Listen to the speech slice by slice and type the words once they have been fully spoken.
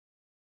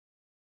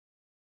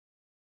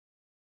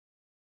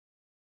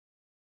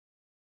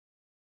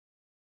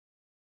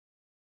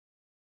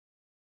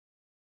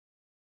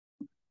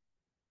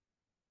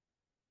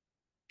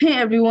Hey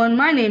everyone,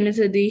 my name is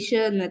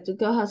Adisha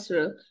Natuka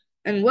Hasra,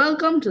 and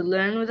welcome to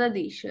Learn with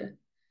Adisha.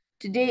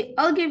 Today,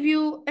 I'll give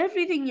you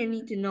everything you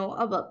need to know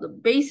about the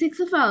basics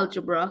of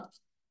algebra,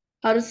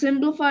 how to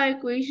simplify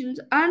equations,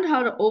 and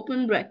how to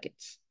open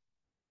brackets.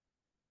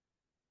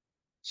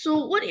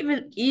 So, what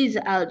even is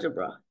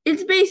algebra?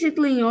 It's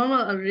basically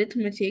normal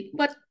arithmetic,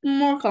 but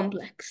more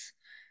complex.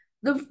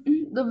 The,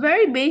 the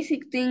very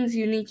basic things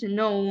you need to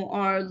know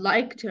are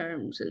like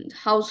terms and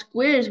how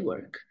squares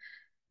work.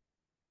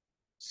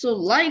 So,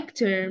 like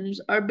terms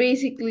are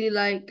basically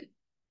like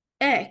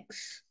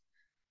x,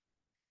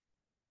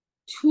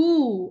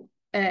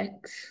 2x.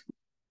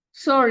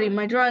 Sorry,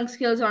 my drawing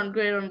skills aren't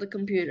great on the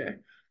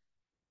computer.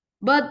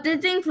 But they're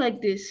things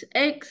like this: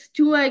 x,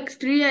 2x,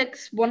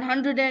 3x,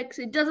 100x.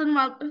 It doesn't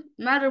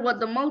matter what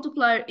the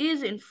multiplier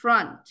is in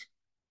front.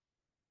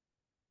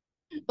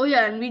 Oh,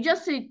 yeah, and we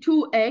just say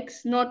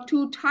 2x, not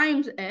 2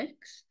 times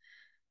x.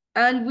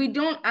 And we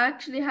don't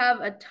actually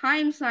have a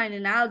time sign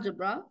in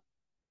algebra.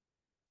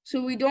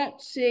 So we don't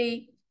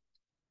say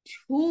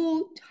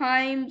 2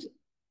 times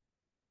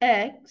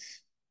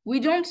x. We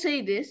don't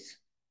say this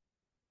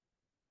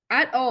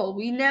at all.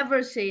 We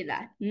never say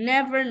that.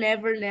 Never,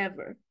 never,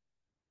 never.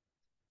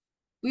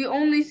 We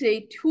only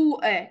say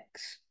 2x.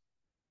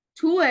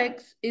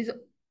 2x is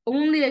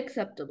only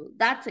acceptable.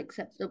 That's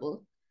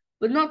acceptable,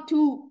 but not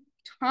 2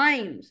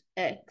 times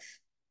x.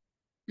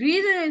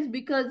 Reason is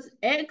because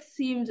x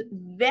seems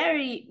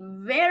very,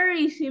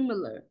 very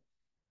similar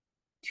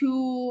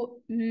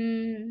to,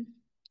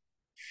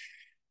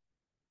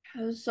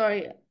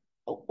 sorry,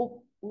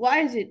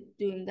 why is it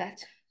doing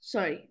that?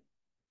 Sorry.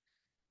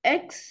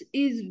 X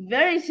is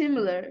very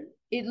similar.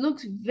 It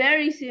looks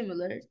very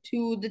similar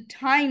to the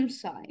time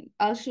sign.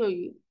 I'll show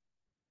you.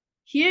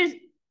 Here's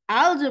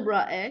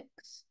algebra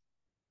x,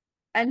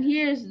 and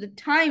here's the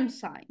time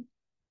sign.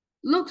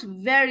 Looks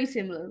very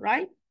similar,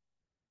 right?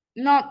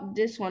 Not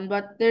this one,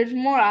 but there's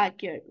more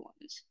accurate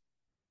ones.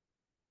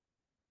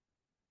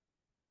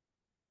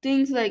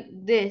 Things like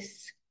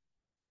this.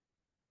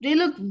 They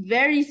look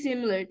very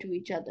similar to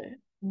each other,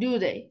 do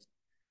they?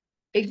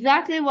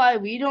 Exactly why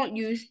we don't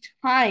use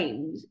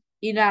times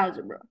in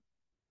algebra.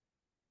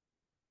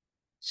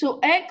 So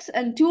x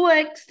and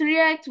 2x,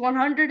 3x,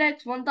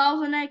 100x,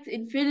 1000x,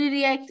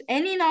 infinity x,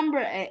 any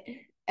number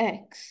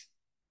x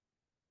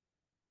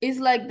is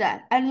like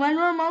that. And when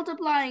we're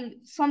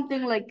multiplying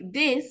something like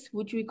this,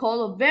 which we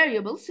call a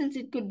variable, since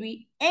it could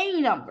be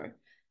any number.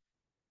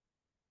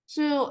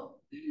 So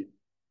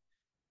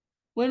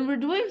when we're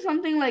doing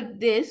something like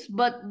this,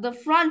 but the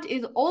front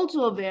is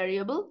also a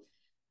variable,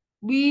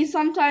 we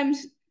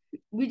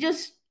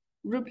just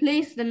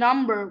replace the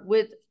number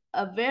with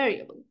a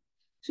variable.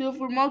 So if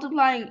we're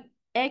multiplying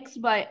x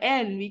by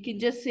n, we can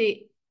just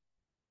say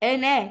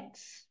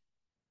nx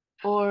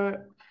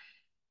or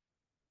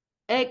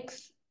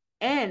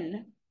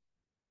xn.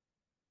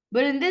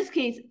 But in this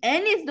case,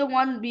 n is the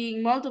one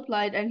being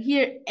multiplied, and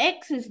here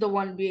x is the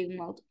one being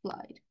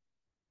multiplied.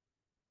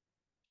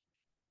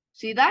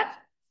 See that?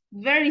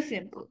 Very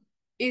simple,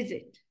 is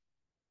it?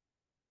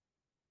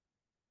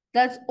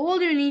 That's all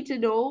you need to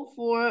know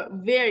for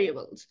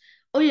variables.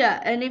 Oh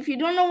yeah, and if you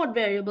don't know what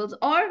variables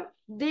are,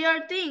 they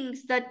are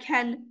things that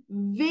can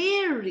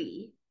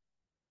vary.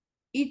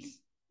 It's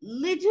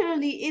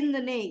literally in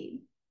the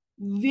name.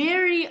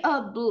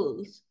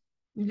 Variables.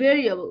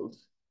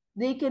 Variables.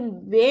 They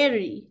can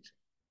vary.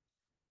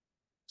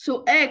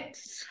 So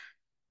x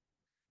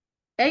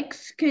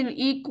can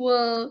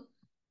equal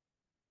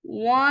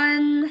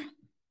 1,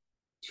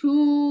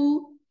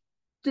 2,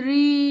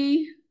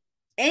 3,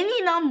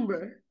 any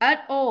number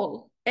at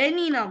all,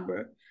 any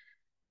number.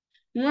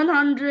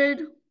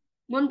 100,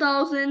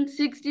 1000,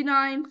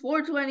 69,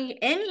 420,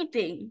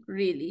 anything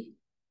really,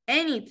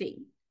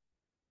 anything.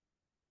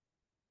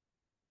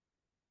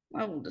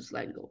 I want the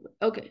slide go away.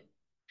 Okay.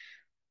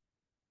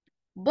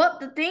 But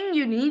the thing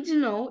you need to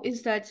know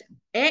is that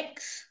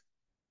x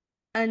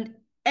and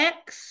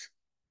x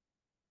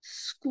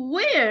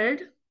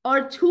squared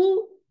are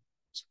two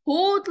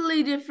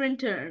totally different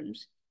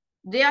terms.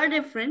 They are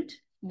different.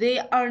 They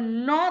are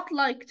not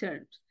like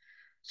terms.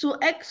 So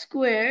x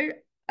squared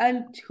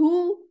and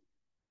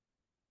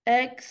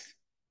 2x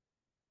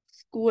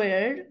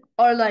squared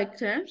are like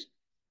terms,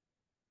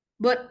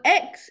 but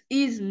x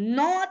is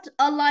not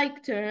a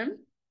like term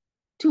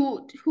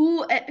to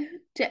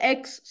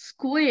x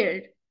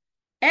squared.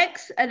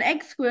 X and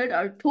x squared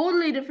are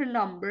totally different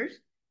numbers,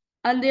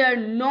 and they are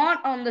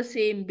not on the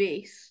same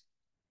base.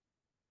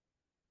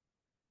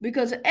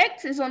 Because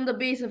x is on the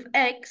base of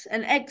x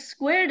and x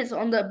squared is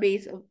on the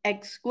base of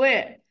x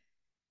squared.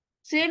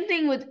 Same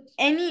thing with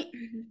any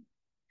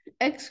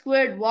x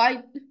squared,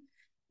 y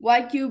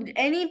cubed,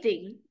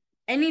 anything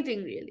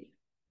really.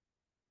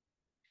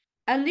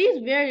 And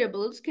these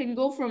variables can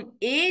go from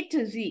A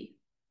to Z.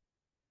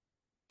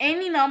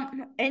 Any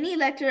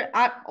letter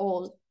at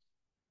all.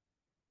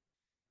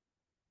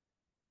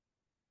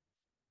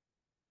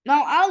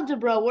 Now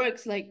algebra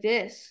works like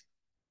this.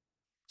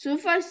 So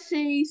if I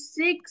say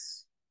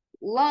 6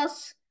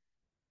 plus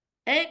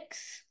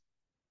x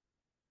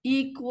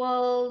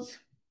equals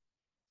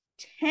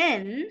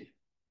 10,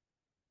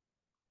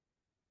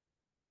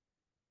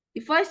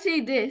 if I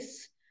say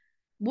this,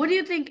 what do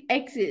you think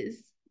x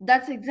is?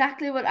 That's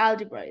exactly what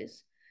algebra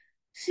is.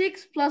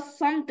 6 plus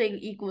something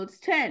equals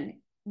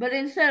 10. But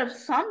instead of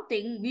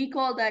something, we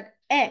call that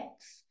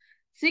x.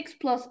 6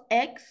 plus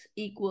x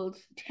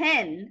equals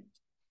 10.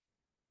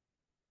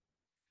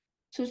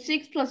 So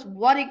 6 plus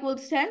what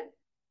equals 10?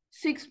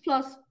 6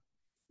 plus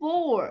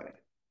 4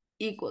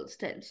 equals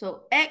 10.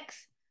 So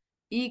x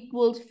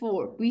equals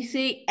 4. We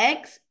say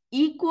x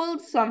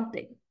equals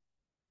something.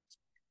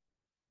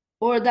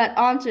 Or that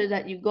answer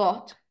that you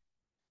got.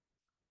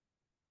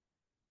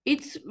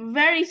 It's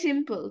very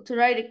simple to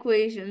write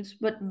equations,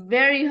 but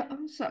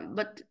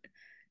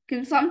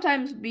can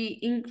sometimes be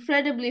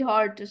incredibly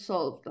hard to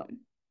solve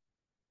them.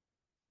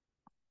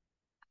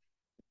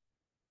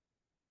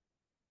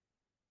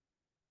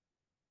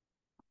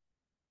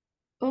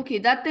 Okay,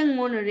 that thing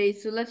won't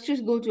erase, so let's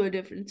just go to a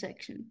different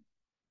section.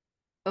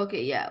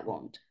 Okay, yeah, it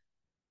won't.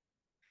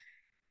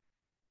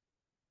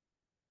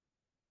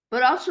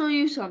 But I'll show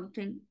you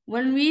something.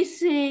 When we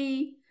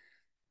say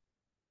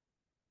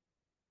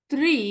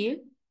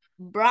 3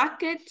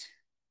 bracket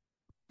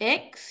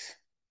x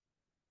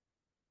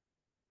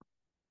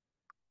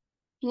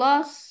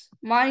plus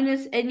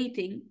minus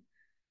anything,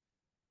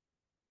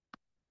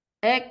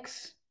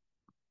 x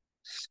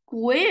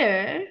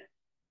square,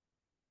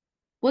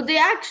 what they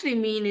actually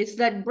mean is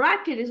that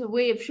bracket is a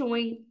way of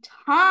showing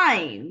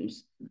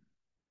times.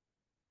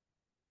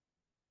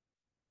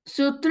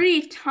 So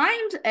 3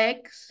 times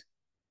x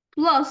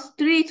plus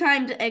 3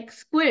 times x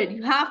squared.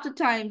 You have to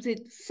times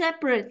it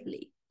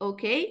separately,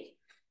 okay?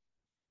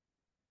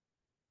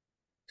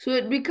 So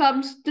it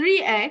becomes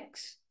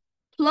 3x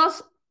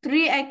plus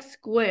 3x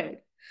squared.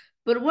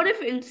 But what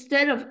if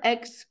instead of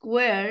x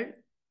squared,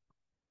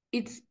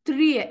 it's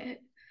 3x?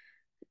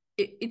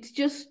 It's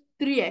just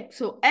 3x.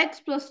 So x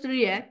plus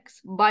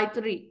 3x by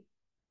 3.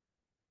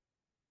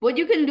 What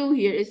you can do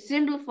here is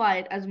simplify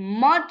it as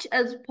much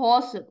as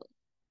possible.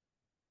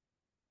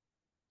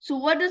 So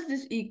what does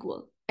this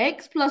equal?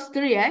 X plus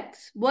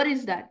 3x, what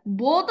is that?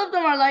 Both of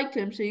them are like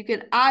terms, so you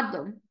can add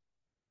them.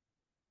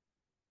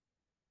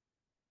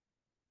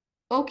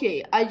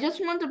 Okay, I just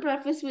want to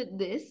preface with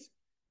this.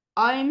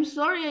 I'm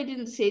sorry I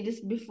didn't say this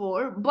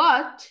before,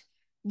 but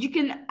you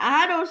can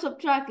add or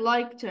subtract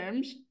like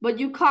terms, but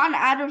you can't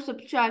add or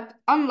subtract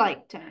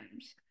unlike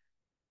terms.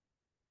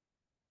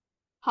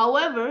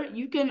 However,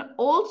 you can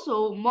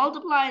also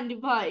multiply and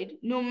divide,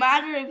 no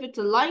matter if it's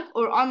a like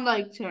or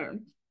unlike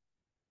term.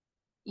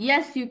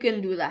 Yes, you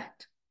can do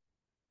that.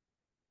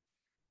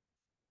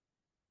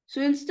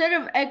 So instead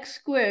of x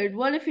squared,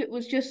 what if it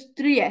was just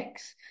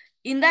 3x?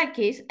 In that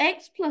case,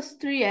 x plus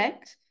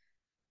 3x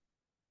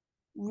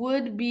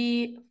would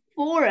be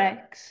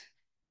 4x.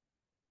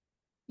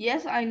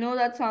 Yes, I know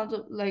that sounds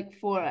like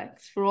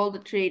 4x for all the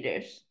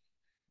traders.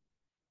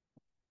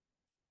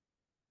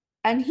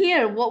 And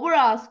here, what we're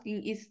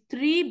asking is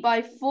 3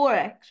 by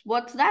 4x.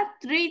 What's that?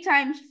 3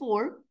 times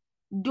 4.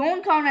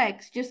 Don't count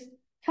x, just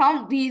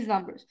count these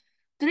numbers.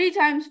 3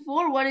 times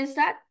 4, what is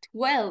that?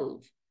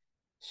 12.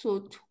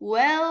 So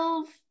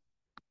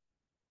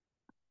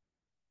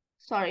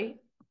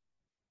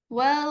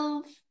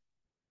 12x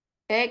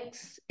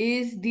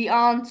is the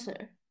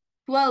answer.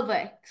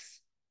 12x.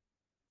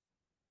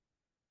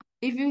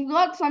 If you've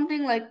got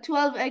something like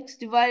 12x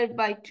divided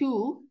by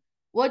 2,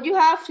 what you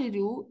have to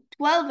do,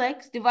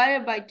 12x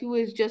divided by 2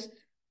 is just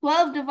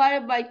 12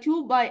 divided by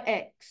 2 by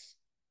x.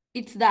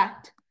 It's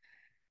that.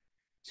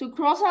 So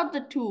cross out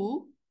the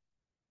 2,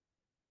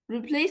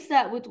 replace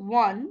that with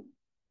 1,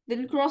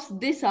 then cross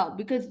this out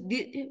because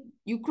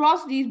you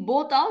cross these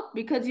both out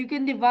because you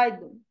can divide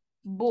them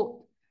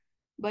both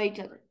by each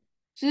other.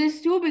 So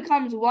this 2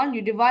 becomes 1,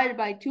 you divide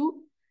by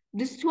 2.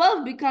 This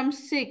 12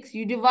 becomes 6,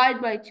 you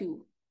divide by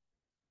 2.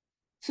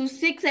 So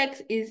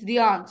 6x is the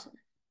answer.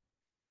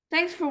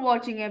 Thanks for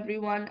watching,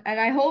 everyone, and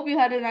I hope you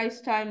had a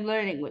nice time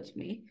learning with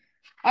me.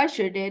 I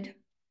sure did.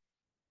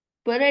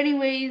 But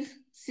anyways,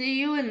 see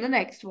you in the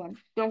next one.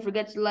 Don't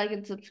forget to like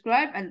and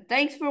subscribe, and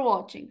thanks for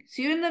watching.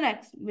 See you in the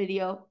next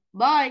video.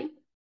 Bye!